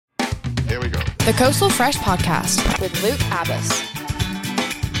The Coastal Fresh Podcast with Luke Abbas.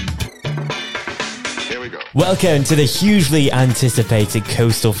 Here we go. Welcome to the hugely anticipated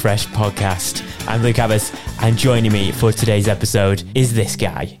Coastal Fresh Podcast. I'm Luke Abbas, and joining me for today's episode is this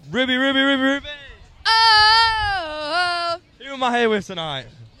guy. Ruby. Oh! Who am I here with tonight?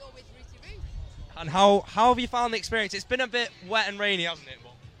 You're with Ruthie Ruth. And how have you found the experience? It's been a bit wet and rainy, hasn't it?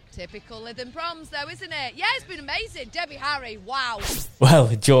 Typical Lytham Proms though, isn't it? Yeah, it's been amazing. Debbie Harry, wow. Well,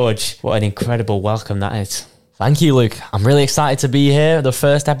 George, what an incredible welcome that is. Thank you, Luke. I'm really excited to be here. The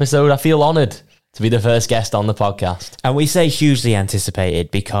first episode, I feel honoured to be the first guest on the podcast. And we say hugely anticipated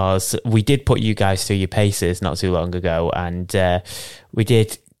because we did put you guys through your paces not too long ago, and we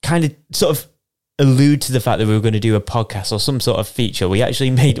did kind of sort of allude to the fact that we were going to do a podcast or some sort of feature. We actually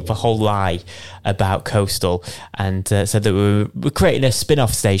made up a whole lie about Coastal and said that we were creating a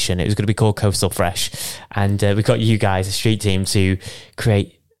spin-off station. It was going to be called Coastal Fresh, and we got you guys, a street team, to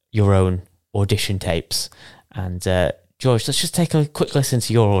create your own audition tapes. And George, let's just take a quick listen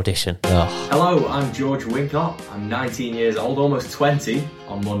to your audition. Hello, I'm George Wincott. I'm 19 years old, almost 20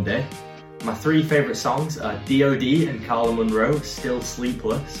 on Monday. My three favourite songs are D.O.D. and Carla Monroe, Still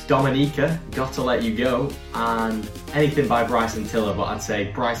Sleepless, Dominica, Got to Let You Go, and anything by Bryson Tiller, but I'd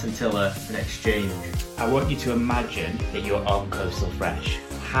say Bryson Tiller and Exchange. I want you to imagine that you're on Coastal Fresh.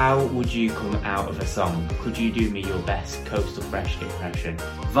 How would you come out of a song? Could you do me your best Coastal Fresh impression?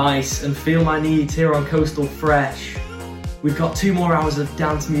 Vice and Feel My Needs here on Coastal Fresh. We've got 2 more hours of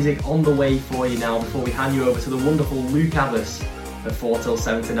dance music on the way for you now before we hand you over to the wonderful Luke Abbas at 4 till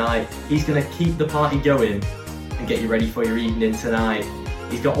 7 tonight. He's going to keep the party going and get you ready for your evening tonight.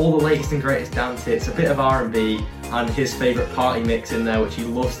 He's got all the latest and greatest dance hits, a bit of R&B, and his favourite party mix in there, which he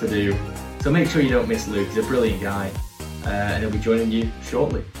loves to do. So make sure you don't miss Luke. He's a brilliant guy, and he'll be joining you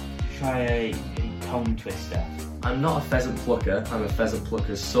shortly. Try a tongue twister. I'm not a pheasant plucker, I'm a pheasant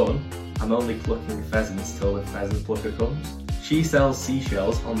plucker's son. I'm only plucking pheasants till the pheasant plucker comes. She sells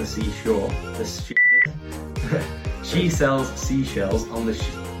seashells on the seashore. She sells seashells on the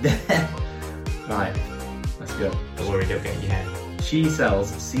Right, let's go. Don't worry, don't get in your head. She sells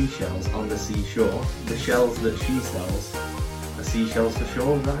seashells on the seashore. The shells that she sells are seashells for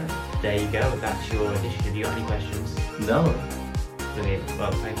sure, right? There you go, that's your audition. Have you got any questions? No. Brilliant.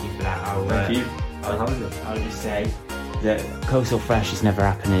 Well, thank you for that. Thank you for having me. I'll just say that Coastal Fresh is never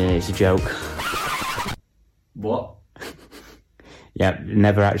happening, it's a joke. What? Yeah,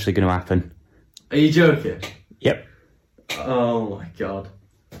 never actually going to happen. Are you joking? Yep. Oh my god.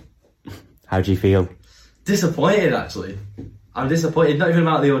 How do you feel? Disappointed, actually. I'm disappointed, not even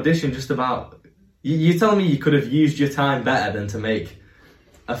about the audition, just about... You're telling me you could have used your time better than to make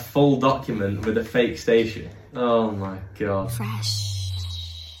a full document with a fake station? Oh my god. Fresh.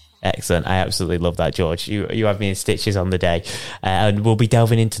 Excellent. I absolutely love that, George. You have me in stitches on the day. And we'll be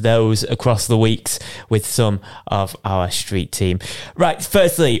delving into those across the weeks with some of our street team. Right,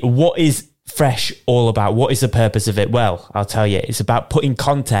 firstly, what is Fresh all about? What is the purpose of it? Well, I'll tell you, it's about putting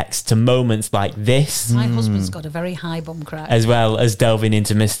context to moments like this. My husband's got a very high bum crack. As well as delving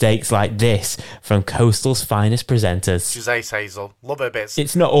into mistakes like this from Coastal's finest presenters. She's Ace Hazel. Love her bits.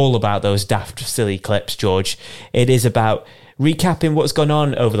 It's not all about those daft, silly clips, George. It is about recapping what's gone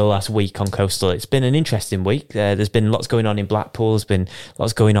on over the last week on Coastal. It's been an interesting week. There's been lots going on in Blackpool. There's been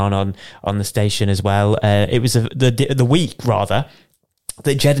lots going on the station as well. It was the week, rather,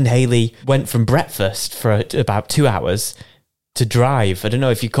 that Ged and Hayley went from breakfast for about 2 hours to drive. I don't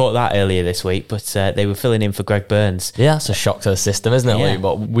know if you caught that earlier this week, but they were filling in for Greg Burns. Yeah, it's a shock to the system, isn't it, Yeah. Luke?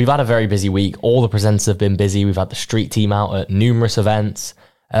 But we've had a very busy week. All the presenters have been busy. We've had the street team out at numerous events.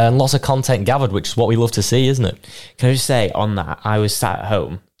 And lots of content gathered, which is what we love to see, isn't it? Can I just say on that, I was sat at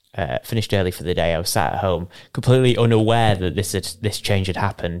home, finished early for the day. I was sat at home, completely unaware that this change had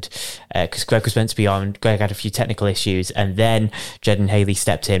happened, because Greg was meant to be on. Greg had a few technical issues, and then Ged and Hayley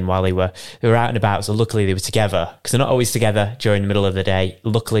stepped in while they were out and about. So luckily they were together, because they're not always together during the middle of the day.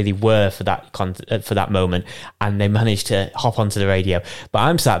 Luckily they were for that moment, and they managed to hop onto the radio. But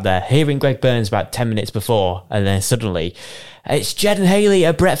I'm sat there hearing Greg Burns about 10 minutes before, and then suddenly it's Ged and Hayley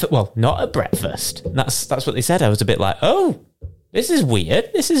at breakfast. Well, not at breakfast. That's what they said. I was a bit like, oh, this is weird.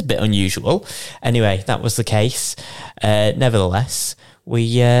 This is a bit unusual. Anyway, that was the case. Nevertheless,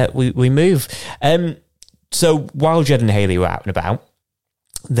 we move. So while Ged and Hayley were out and about,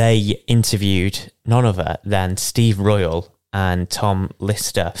 they interviewed none other than Steve Royale and Tom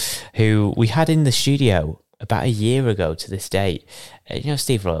Lister, who we had in the studio about a year ago to this date. You know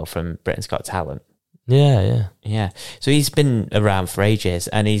Steve Royale from Britain's Got Talent? Yeah. So he's been around for ages,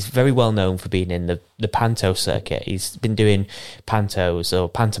 and he's very well known for being in the panto circuit. He's been doing pantos or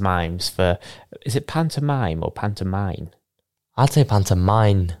pantomimes for... Is it pantomime or pantomime? I'd say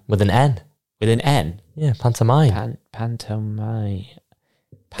pantomime with an N. With an N? Yeah, pantomime. Pantomime.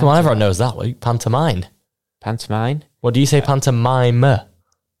 Come on, everyone knows that, Luke. Pantomime. Pantomime? What do you say, pantomime?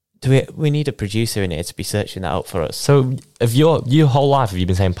 We need a producer in here to be searching that up for us. So, of your whole life, have you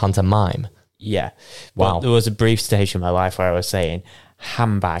been saying pantomime? Yeah. Wow. But there was a brief stage in my life where I was saying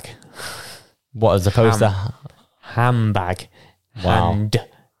handbag. What, as opposed to... Handbag. Wow.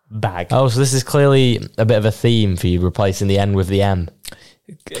 Handbag. Oh, so this is clearly a bit of a theme for you, replacing the N with the M.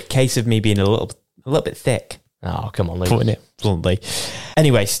 A case of me being a little bit thick. Oh, come on, Luke. Putting it bluntly.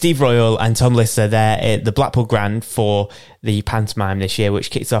 Anyway, Steve Royale and Tom Lister, they're at the Blackpool Grand for the pantomime this year, which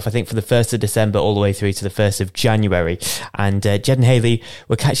kicks off, I think, from the 1st of December all the way through to the 1st of January. And Ged and Hayley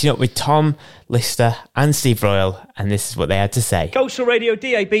were catching up with Tom Lister and Steve Royale, and this is what they had to say. Coastal Radio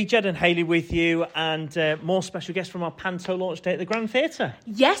DAB, Ged and Hayley with you, and more special guests from our Panto launch day at the Grand Theatre.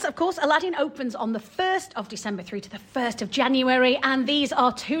 Yes, of course, Aladdin opens on the 1st of December through to the 1st of January, and these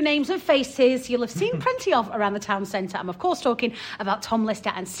are two names and faces you'll have seen plenty of around the town centre. I'm, of course, talking about Tom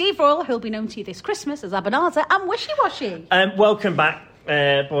Lister and Steve Royale, who'll be known to you this Christmas as Ebenezer and Wishy Washy. Welcome back,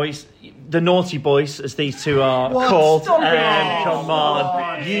 boys. The naughty boys, as these two are called. Come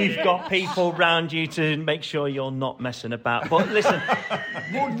on. You've got people round you to make sure you're not messing about. But listen,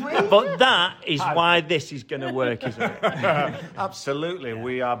 but that is why this is going to work, isn't it? Absolutely.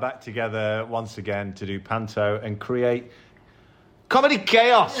 We are back together once again to do Panto and create comedy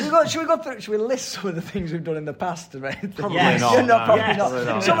chaos. Should we list some of the things we've done in the past? Right? Probably Yes. not. Probably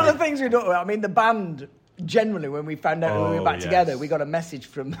not. Some of the things we've done. I mean, the band. Generally, when we found out we were back together, we got a message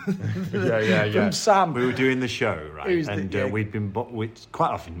from from Sam. We were doing the show, right? And we'd been quite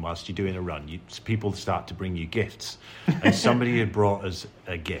often whilst you're doing a run, people start to bring you gifts, and somebody had brought us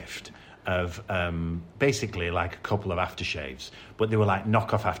a gift of basically like a couple of aftershaves, but they were like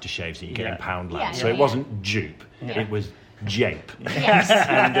knockoff aftershaves that you get in Poundland. So it wasn't dupe, it was jape,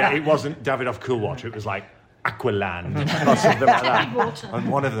 and it wasn't Davidoff Cool Water. It was like Aqualand or something like that. And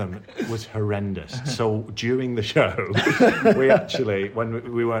one of them was horrendous. So during the show, we actually,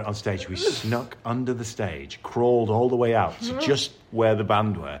 when we weren't on stage, we snuck under the stage, crawled all the way out to just where the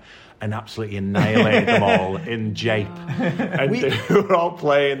band were, and absolutely annihilated them all in jape. And they were all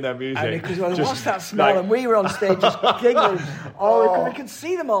playing their music. And because what's that smell? And we were on stage just giggling. We could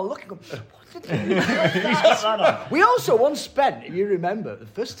see them all looking. We also once spent, if you remember, the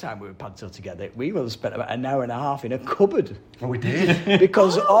first time we were Panto together, we once spent about an hour and a half in a cupboard. Oh, we did.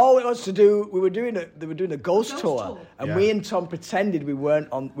 Because all it was to do, they were doing a ghost tour, and we and Tom pretended we weren't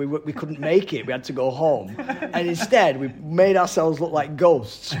on. We couldn't make it. We had to go home, and instead we made ourselves look like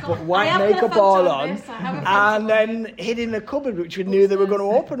ghosts, put white makeup all on, and then hid in a cupboard, which we knew they were going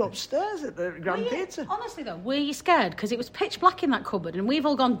to open upstairs at the Grand Theatre. Honestly, though, were you scared? Because it was pitch black in that cupboard, and we've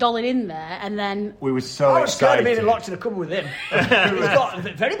all gone dolling in there. And then we were so I was scared of excited. being locked in a cupboard with him. He's got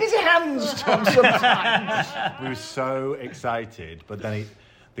very busy hands, Tom, sometimes. We were so excited, but then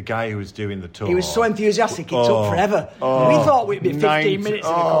the guy who was doing the tour... He was so enthusiastic, it took forever. We thought we'd be 15 minutes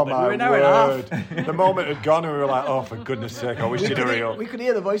in the cupboard. We were an hour and a half. The moment had gone and we were like, oh, for goodness sake, I wish you'd hurry up. We could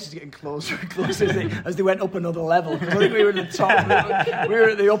hear the voices getting closer and closer as they went up another level. Because I think we were at the top, we were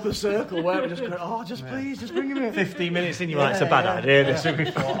at the upper circle where we just going, oh, just please, just bring him in. 15 minutes in, you're like, it's a bad idea, this would be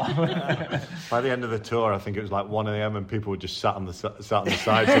fun. By the end of the tour, I think it was like 1 a.m. and people were just sat on the sides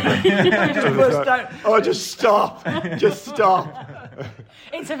of it. Oh, just stop. Just stop.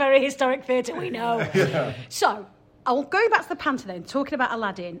 It's a very historic theatre, we know. So, I'll go back to the Panto then, talking about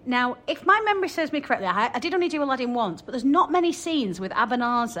Aladdin. Now, if my memory serves me correctly, I did only do Aladdin once, but there's not many scenes with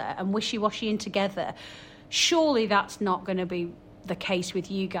Ebenezer and Wishy Washy in together. Surely that's not going to be the case with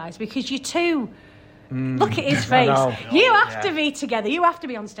you guys, because you two... Look at his face. You have to be together. You have to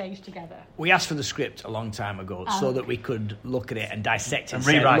be on stage together. We asked for the script a long time ago so that we could look at it and dissect it and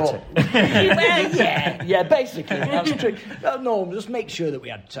rewrite it. Yeah, basically. That's true. No, just make sure that we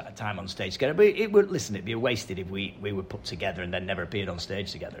had time on stage together. But it'd be wasted if we were put together and then never appeared on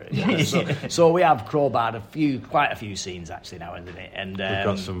stage together. So we have crowbarred quite a few scenes actually now, isn't it? And we've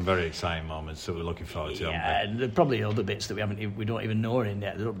got some very exciting moments that we're looking forward to. Yeah, and there are probably other bits that we don't even know are in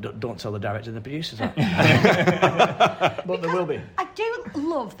there. Don't tell the director and the producers that. But there will be. I do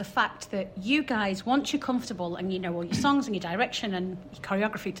love the fact that you guys, once you're comfortable and you know all your songs and your direction and your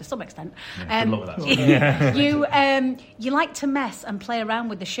choreography to some extent, you like to mess and play around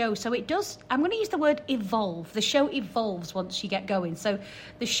with the show. So it does, I'm going to use the word evolve. The show evolves once you get going. So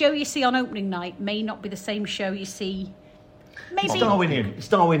the show you see on opening night may not be the same show you see maybe It's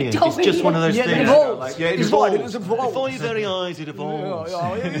Darwinian. It's just one of those things. It evolves. Yeah, it Before evolves. your very eyes, it evolves.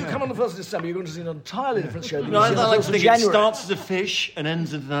 You come on the 1st of December, you're going to see an entirely different show. I like to think it starts as a fish and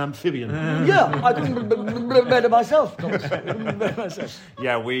ends as an amphibian. I couldn't be better myself.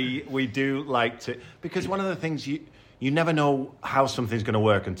 Yeah, we do like to, because one of the things you never know how something's going to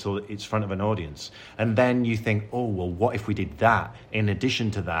work until it's in front of an audience, and then you think, oh well, what if we did that in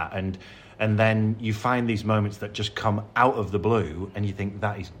addition to that, and then you find these moments that just come out of the blue, and you think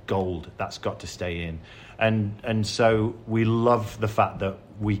that is gold. That's got to stay in, and so we love the fact that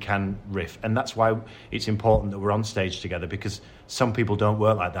we can riff, and that's why it's important that we're on stage together, because some people don't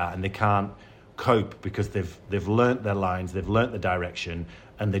work like that, and they can't cope because they've learnt their lines, they've learnt the direction,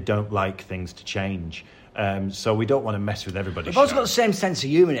 and they don't like things to change. So we don't want to mess with everybody's We've also show. got the same sense of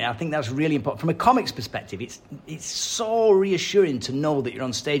humour in it. I think that's really important. From a comic's perspective, it's so reassuring to know that you're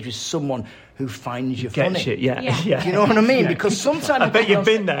on stage with someone who finds you funny. Shit, yeah. Do you know what I mean? Because sometimes I bet you've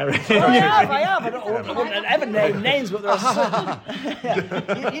been there. I have. I wouldn't ever name names, but there are some.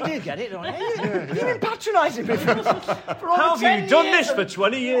 You do get it, don't you? You've been patronising me for over How 10 have you done years. this for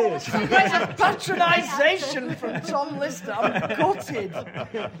 20 years? There's a patronisation from Tom Lister. I'm gutted.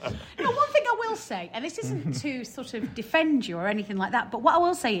 One thing I will say, and this isn't to sort of defend you or anything like that, but what I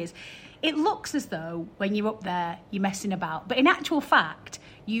will say is, it looks as though when you're up there, you're messing about. But in actual fact,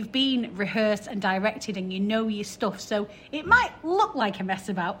 you've been rehearsed and directed and you know your stuff. So it might look like a mess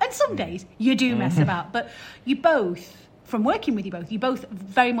about. And some days you do mess about. But you both, from working with you both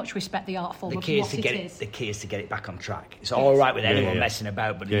very much respect the art form of what it is. The key is to get it back on track. It's all right with anyone messing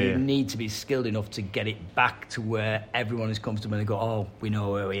about, but you need to be skilled enough to get it back to where everyone is comfortable and go, oh, we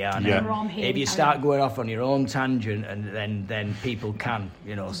know where we are now. If you start going off on your own tangent, and then people can,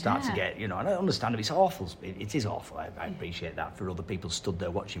 start to get, and I understand if it's awful. It is awful. I appreciate that for other people stood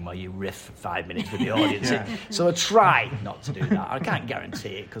there watching while you riff for 5 minutes with the audience. So I try not to do that. I can't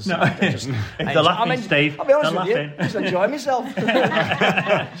guarantee it because they're laughing, Steve. I'll be honest with you. Just enjoy myself.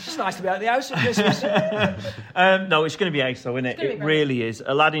 It's just nice to be out of the house at Christmas. No, it's going to be ace though, isn't it? It really is.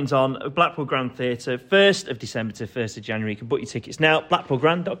 Aladdin's on Blackpool Grand Theatre, 1st of December to 1st of January. You can book your tickets now,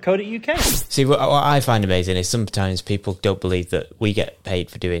 blackpoolgrand.co.uk. See, what I find amazing is sometimes people don't believe that we get paid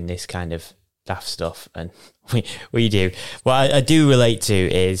for doing this kind of daft stuff, and we do. What I do relate to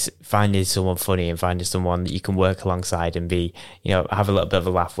is finding someone funny and finding someone that you can work alongside and be, have a little bit of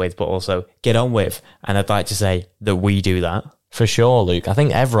a laugh with, but also get on with. And I'd like to say that we do that. For sure, Luke. I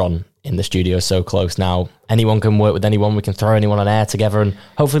think everyone in the studio is so close now. Anyone can work with anyone. We can throw anyone on air together, and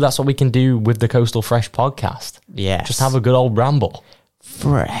hopefully that's what we can do with the Coastal Fresh podcast. Yeah, just have a good old ramble.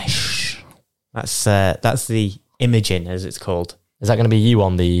 Fresh. That's the imaging, as it's called. Is that going to be you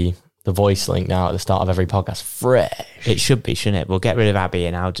on the voice link now at the start of every podcast? Fresh. It should be, shouldn't it? We'll get rid of Abby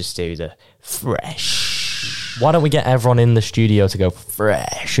and I'll just do the fresh. Why don't we get everyone in the studio to go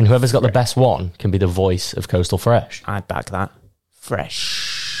fresh, and whoever's got the best one can be the voice of Coastal Fresh? I'd back that.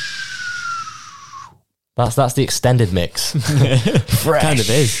 Fresh. That's the extended mix. Fresh. Kind of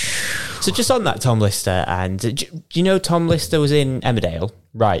is. So just on that Tom Lister, and do you know Tom Lister was in Emmerdale?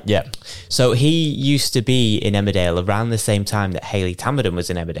 Right, yeah. So he used to be in Emmerdale around the same time that Hayley Tamberden was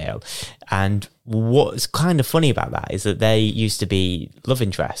in Emmerdale. And what's kind of funny about that is that they used to be love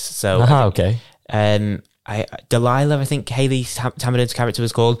interests. So okay. Delilah, I think Hayley Tamberden's character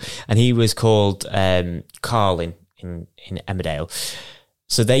was called, and he was called Carl in Emmerdale.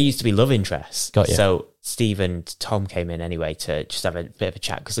 So they used to be love interests. Got you. So Steve and Tom came in anyway to just have a bit of a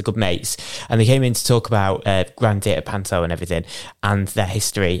chat because they're good mates, and they came in to talk about Grand Theatre Panto and everything and their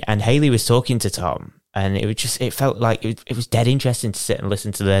history. And Hayley was talking to Tom, and it felt like it was dead interesting to sit and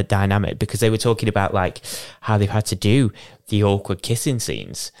listen to their dynamic, because they were talking about like how they've had to do the awkward kissing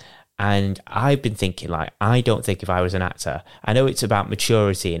scenes. And I've been thinking, like, I don't think if I was an actor, I know it's about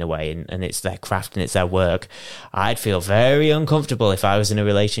maturity in a way, and it's their craft and it's their work. I'd feel very uncomfortable if I was in a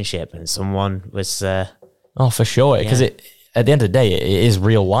relationship and someone was... oh, for sure. Because at the end of the day, it is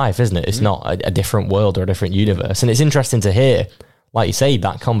real life, isn't it? It's not a different world or a different universe. And it's interesting to hear, like you say,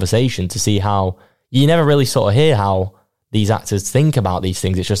 that conversation, to see how... You never really sort of hear how these actors think about these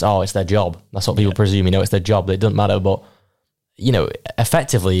things. It's just, it's their job. That's what people presume, it's their job. It doesn't matter, but...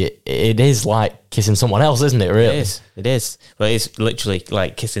 effectively, it is like kissing someone else, isn't it, really? It is. Well, it's literally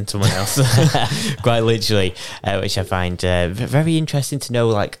like kissing someone else. Quite literally, which I find very interesting to know,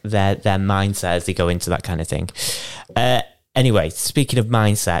 like, their mindset as they go into that kind of thing. Anyway, speaking of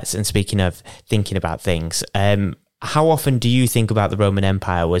mindsets and speaking of thinking about things, how often do you think about the Roman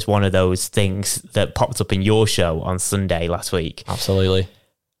Empire was one of those things that popped up in your show on Sunday last week? Absolutely.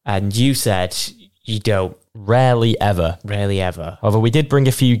 And you said... You don't. Rarely ever. Rarely ever. Although we did bring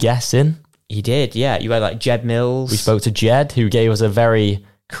a few guests in. He did, yeah. You had like Jed Mills. We spoke to Jed, who gave us a very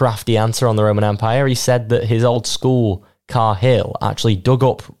crafty answer on the Roman Empire. He said that his old school, Carhill, actually dug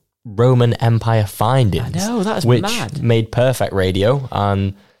up Roman Empire findings. I know, that's which mad. made perfect radio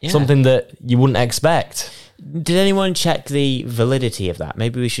and something that you wouldn't expect. Did anyone check the validity of that?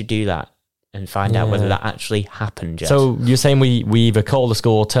 Maybe we should do that and find out whether that actually happened, Jed. So you're saying we either call the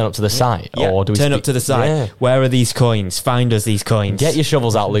school or turn up to the site? Or do we turn up to the site? Yeah. Where are these coins? Find us these coins. Get your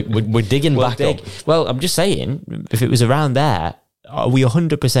shovels out, Luke. We're digging back up. Well, I'm just saying, if it was around there, are we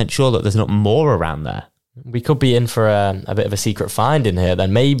 100% sure that there's not more around there? We could be in for a bit of a secret find in here.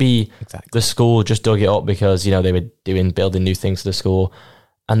 Then maybe the school just dug it up because, you know, they were building new things to the school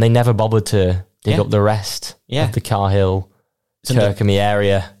and they never bothered to dig up the rest of the Carhill, Kirkham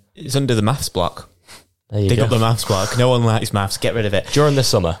area. It's under the maths block. There you Dig go. up the maths block. No one likes maths. Get rid of it. During the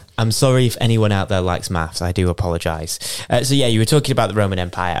summer. I'm sorry if anyone out there likes maths. I do apologise. So yeah, you were talking about the Roman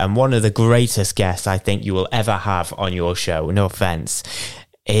Empire, and one of the greatest guests I think you will ever have on your show, no offence,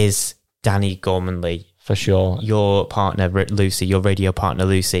 is Danny Gormanley. For sure. Your partner, Lucy, your radio partner,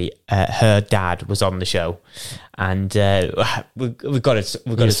 Lucy, her dad was on the show. And we've got to talk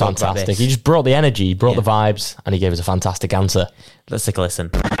fantastic. about this. He just brought the energy, he brought the vibes, and he gave us a fantastic answer. Let's take a listen.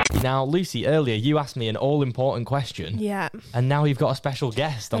 Now, Lucy, earlier you asked me an all-important question. Yeah. And now you've got a special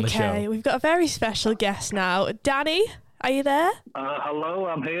guest on the show. Okay, we've got a very special guest now. Danny, are you there? Hello,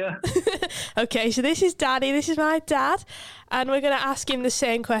 I'm here. Okay, so this is Danny, this is my dad, and we're going to ask him the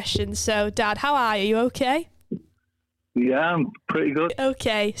same question. So, Dad, how are you? You okay? Yeah, I'm pretty good.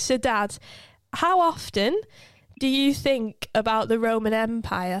 Okay, so Dad, how often do you think about the Roman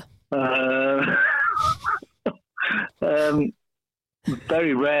Empire?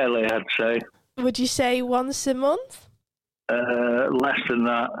 Very rarely, I'd say. Would you say once a month? Less than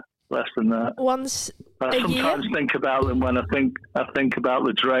that. Once I a year? sometimes think about them when I think about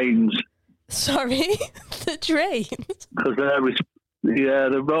the drains. Sorry, the drains? Because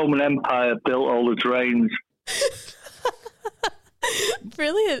the Roman Empire built all the drains.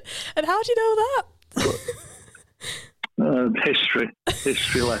 Brilliant. And how do you know that?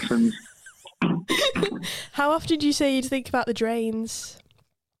 History lessons. How often do you say you'd think about the drains?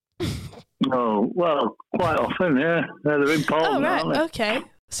 Oh, well, quite often, yeah. They're important, Oh, right, aren't they? okay.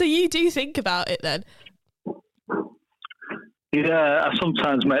 So you do think about it then? Yeah, I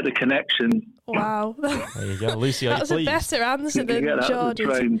sometimes make the connection. Wow. There you go. Lucy, are That you was a pleased? better answer than Get out of the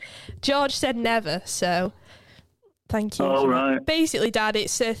George's. train. George said never, so thank you. Oh, right. Basically, Dad,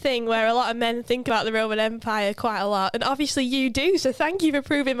 it's a thing where a lot of men think about the Roman Empire quite a lot, and obviously you do, so thank you for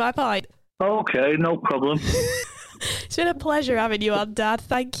proving my point. Okay, no problem. It's been a pleasure having you on, Dad.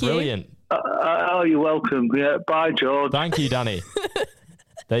 Thank you. Brilliant. Oh, you're welcome. Yeah, bye, George. Thank you, Danny.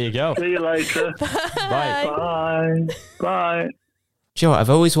 There you go. See you later. Bye. Bye. Bye. Do you know what? I've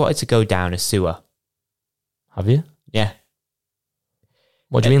always wanted to go down a sewer. Have you? Yeah.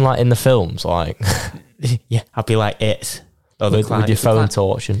 What do you mean, like in the films? Like, Yeah, I'd be like it. with your phone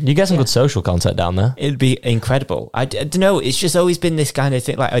torch, and you get some good social content down there. It'd be incredible. I don't know. It's just always been this kind of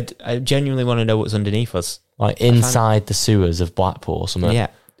thing. Like, I genuinely want to know what's underneath us. Like inside the sewers of Blackpool or something. Yeah,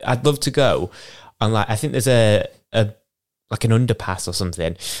 I'd love to go. And like, I think there's a like an underpass or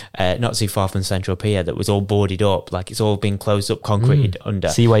something, not too far from Central Pier, that was all boarded up. Like, it's all been closed up, concreted under.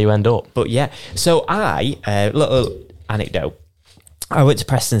 See where you end up. But yeah, so little anecdote. I went to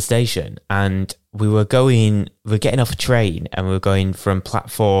Preston Station and we were getting off a train and we were going from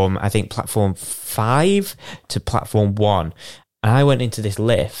platform 5 to platform 1. And I went into this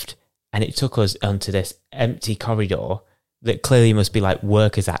lift and it took us onto this empty corridor that clearly must be like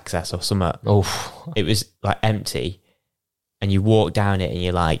workers' access or something. Oh, It was like empty. And you walk down it and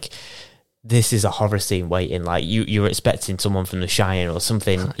you're like, this is a horror scene waiting. Like you're expecting someone from The Shire or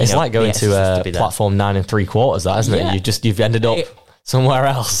something. It's like going to platform 9 3/4, that, isn't it? You've ended up somewhere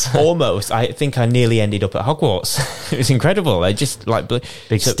else. Almost. I think I nearly ended up at Hogwarts. It was incredible. I just like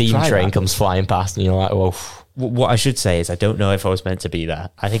big steam train comes flying past and you're like, whoa. What I should say is I don't know if I was meant to be there.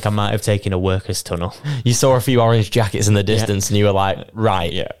 I think I might have taken a workers' tunnel. You saw a few orange jackets in the distance and you were like,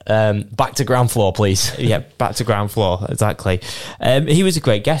 right, back to ground floor, please. Yeah, back to ground floor, exactly. He was a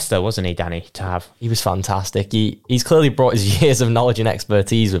great guest though, wasn't he, Danny, to have? He was fantastic. He's clearly brought his years of knowledge and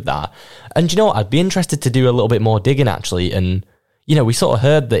expertise with that. And you know what? I'd be interested to do a little bit more digging, actually. And, you know, we sort of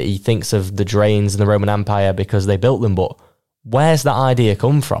heard that he thinks of the drains in the Roman Empire because they built them, but where's that idea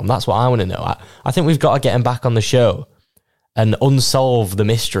come from? That's what I want to know. I think we've got to get him back on the show and unsolve the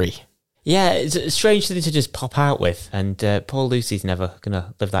mystery. Yeah, it's a strange thing to just pop out with, and poor Lucy's never going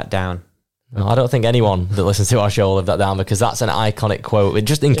to live that down. No, I don't think anyone that listens to our show will live that down because that's an iconic quote,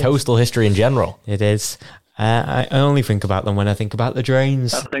 just in coastal history in general. It is. I only think about them when I think about the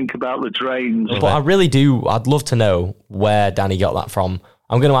drains. I think about the drains. But I really do. I'd love to know where Danny got that from.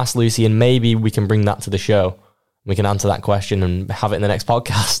 I'm going to ask Lucy, and maybe we can bring that to the show. We can answer that question and have it in the next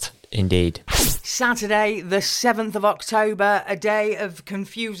podcast. Indeed. Saturday, the 7th of October, a day of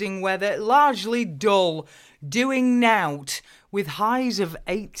confusing weather, largely dull, doing nout, with highs of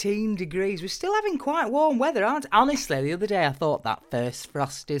 18 degrees. We're still having quite warm weather, aren't we? Honestly, the other day I thought that first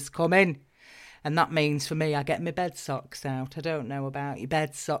frost is coming. And that means for me, I get my bed socks out. I don't know about your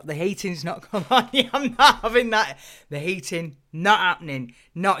bed socks. The heating's not come on. I'm not having that. The heating, not happening.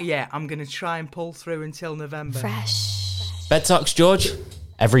 Not yet. I'm going to try and pull through until November. Fresh. Bed socks, George?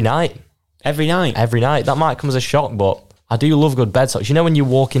 Every night. Every night? Every night. That might come as a shock, but I do love good bed socks. You know when you're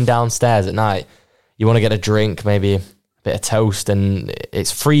walking downstairs at night, you want to get a drink, maybe a bit of toast, and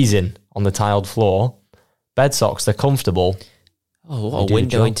it's freezing on the tiled floor. Bed socks, they're comfortable. Oh, what a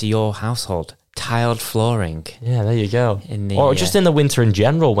window into your household. Tiled flooring. Yeah, there you go. Or just in the winter in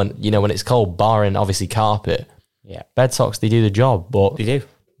general, when it's cold, barring obviously carpet. Yeah. Bed socks, they do the job, but they do.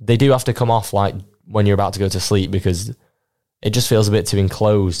 They do have to come off like when you're about to go to sleep, because it just feels a bit too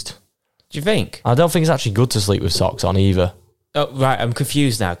enclosed. Do you think? I don't think it's actually good to sleep with socks on either. Oh, right. I'm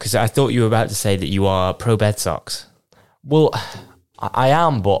confused now, because I thought you were about to say that you are pro bed socks. Well, I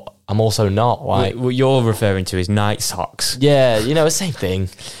am, but I'm also not. Like, what you're referring to is night socks. Yeah, the same thing.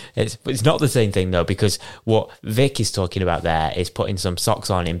 It's not the same thing, though, because what Vic is talking about there is putting some socks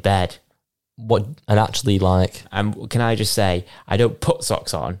on in bed. And actually, like... can I just say, I don't put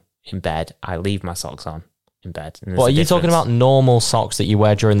socks on in bed. I leave my socks on in bed. What, are you talking about normal socks that you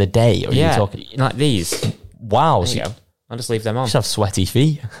wear during the day? Or are you talking... like these. Wow. There you go. I'll just leave them on. You just have sweaty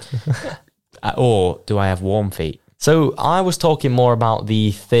feet. Or do I have warm feet? So I was talking more about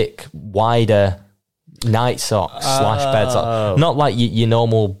the thick, wider night socks / bed socks. Not like your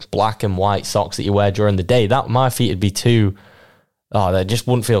normal black and white socks that you wear during the day. That my feet would be too... Oh, that just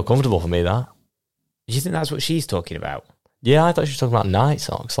wouldn't feel comfortable for me, that. Do you think that's what she's talking about? Yeah, I thought she was talking about night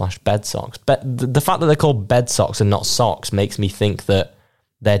socks / bed socks. But the fact that they're called bed socks and not socks makes me think that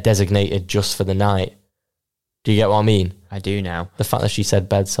they're designated just for the night. Do you get what I mean? I do now. The fact that she said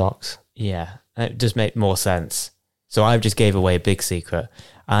bed socks. Yeah, it does make more sense. So I've just gave away a big secret.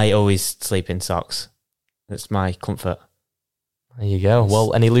 I always sleep in socks. That's my comfort. There you go.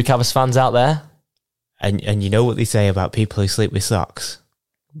 Well, any Luke Abbas fans out there? And you know what they say about people who sleep with socks?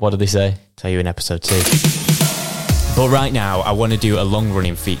 What do they say? Tell you in episode 2. But right now, I want to do a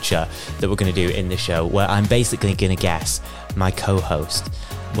long-running feature that we're going to do in the show, where I'm basically going to guess my co-host,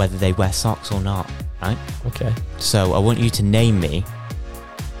 whether they wear socks or not, right? Okay. So I want you to name me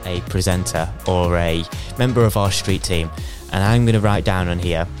a presenter or a member of our street team, and I'm going to write down on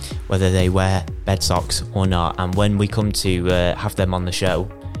here whether they wear bed socks or not, and when we come to have them on the show,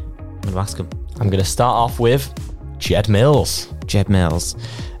 I'm going to ask them. I'm going to start off with Jed Mills. Jed Mills.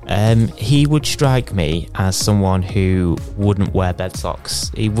 He would strike me as someone who wouldn't wear bed socks.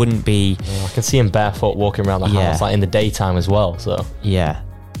 He wouldn't be... I can see him barefoot walking around the house, like in the daytime as well, so... Yeah.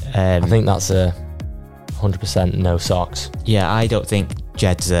 I think that's a 100% no socks. Yeah, I don't think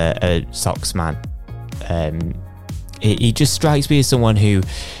Jed's a socks man. He just strikes me as someone who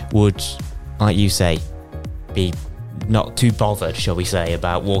would, like you say, be not too bothered, shall we say,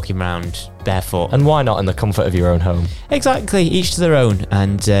 about walking around barefoot. And why not in the comfort of your own home? Exactly, each to their own.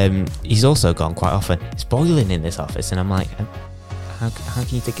 And he's also gone quite often. It's boiling in this office, and I'm like, how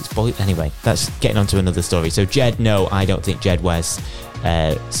can you think it's boiling? Anyway, that's getting on to another story. So Jed, no, I don't think Jed wears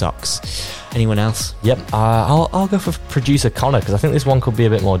socks. Anyone else? Yep, I'll go for producer Connor, because I think this one could be a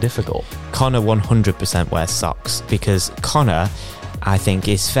bit more difficult. Connor 100% wears socks, because Connor, I think,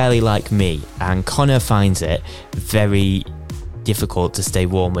 is fairly like me, and Connor finds it very difficult to stay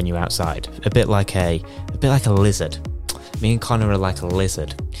warm when you're outside. A bit like a lizard. Me and Connor are like a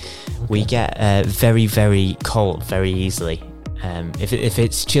lizard. Okay. We get very, very cold very easily. If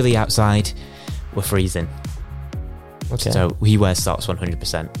it's chilly outside, we're freezing. Okay. So he wears socks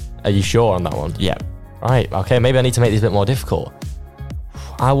 100%. Are you sure on that one? Yeah. Right, okay, maybe I need to make these a bit more difficult.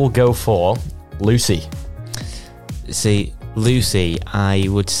 I will go for Lucy. See, Lucy, I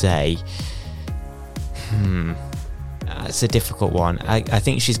would say... That's a difficult one. I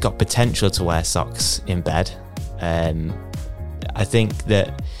think she's got potential to wear socks in bed. I think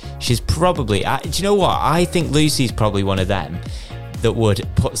that she's probably... do you know what? I think Lucy's probably one of them that would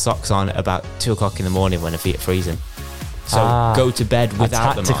put socks on about 2 o'clock in the morning when her feet are freezing. So go to bed without them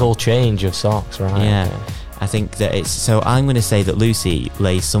on. A tactical change of socks, right? Yeah. Okay. I think that it's... So I'm going to say that Lucy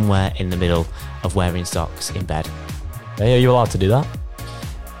lays somewhere in the middle of wearing socks in bed. Hey, are you allowed to do that?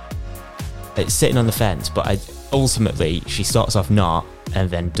 It's sitting on the fence, but ultimately she starts off not and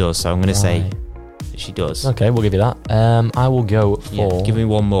then does. So I'm going to say she does. Okay, we'll give you that. I will go for... Yeah, give me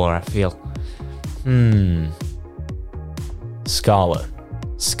one more, I feel. Scarlett.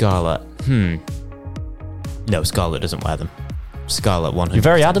 No, Scarlett doesn't wear them. Scarlett 100%. You're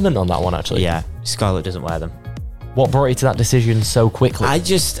very adamant on that one, actually. Yeah, Scarlett doesn't wear them. What brought you to that decision so quickly? I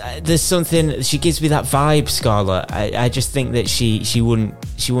just there's something, she gives me that vibe, Scarlett. I just think that she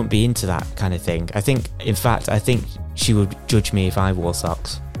wouldn't be into that kind of thing. I think she would judge me if I wore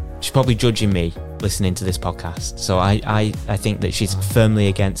socks. She's probably judging me listening to this podcast. So I think that she's firmly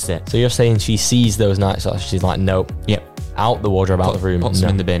against it. So you're saying she sees those night socks, she's like, nope. Yep. Out the wardrobe, out the room. Puts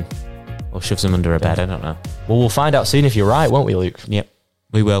them in the bin. Or shoves them under a bed, I don't know. Well, we'll find out soon if you're right, won't we, Luke? Yep,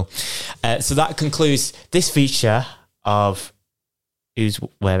 we will. So that concludes this feature of who's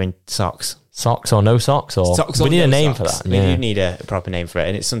wearing socks. Socks or no socks? Or socks we or need no a name socks. for that. We do need a proper name for it,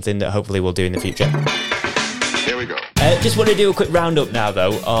 and it's something that hopefully we'll do in the future. Here we go. Just want to do a quick roundup now,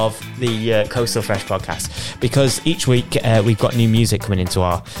 though, of the Coastal Fresh podcast, because each week we've got new music coming into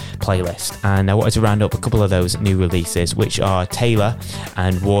our playlist, and I wanted to round up a couple of those new releases, which are Taylor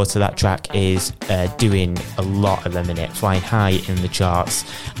and Water. That track is doing a lot at the minute, flying high in the charts,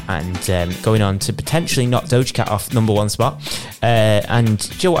 and going on to potentially knock Doja Cat off number one spot. And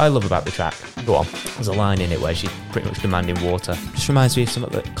do you know what I love about the track? Go on. There's a line in it where she's pretty much demanding water. Just reminds me of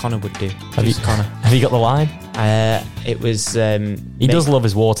something that Connor would do. Have you got the line? It was... he does love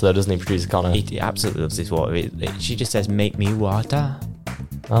his water, though, doesn't he, producer Connor? He absolutely loves his water. She just says, make me water.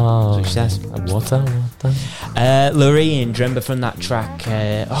 Oh, that's what she says. Water. Loreen, do you remember from that track?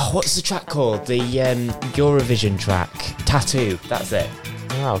 What's the track called? The Eurovision track. Tattoo, that's it.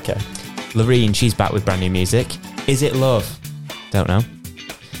 Oh, okay. Loreen, she's back with brand new music. Is it love? Don't know.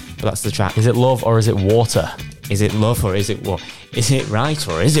 But that's the track. Is it love or is it water? Is it love or is it what? Is it right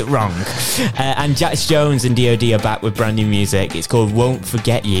or is it wrong? And Jax Jones and D.O.D. are back with brand new music. It's called Won't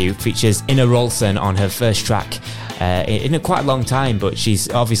Forget You. Features Ina Rolson on her first track in a quite a long time, but she's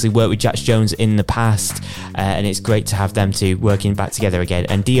obviously worked with Jax Jones in the past, and it's great to have them two working back together again.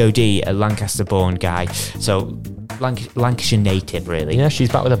 And D.O.D., a Lancaster-born guy, so Lancashire native, really. Yeah, she's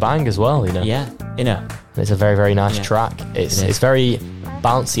back with a bang as well, you know. Yeah, Ina. It's a very, very nice track. It's very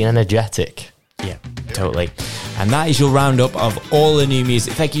bouncy and energetic. Yeah, totally. And that is your roundup of all the new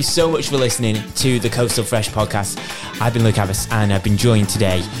music. Thank you so much for listening to the Coastal Fresh podcast. I've been Luke Abbas, and I've been joined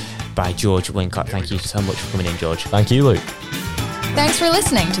today by George Wincott. Thank you so much for coming in, George. Thank you, Luke. Thanks for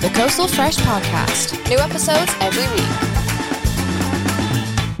listening to the Coastal Fresh podcast. New episodes every week.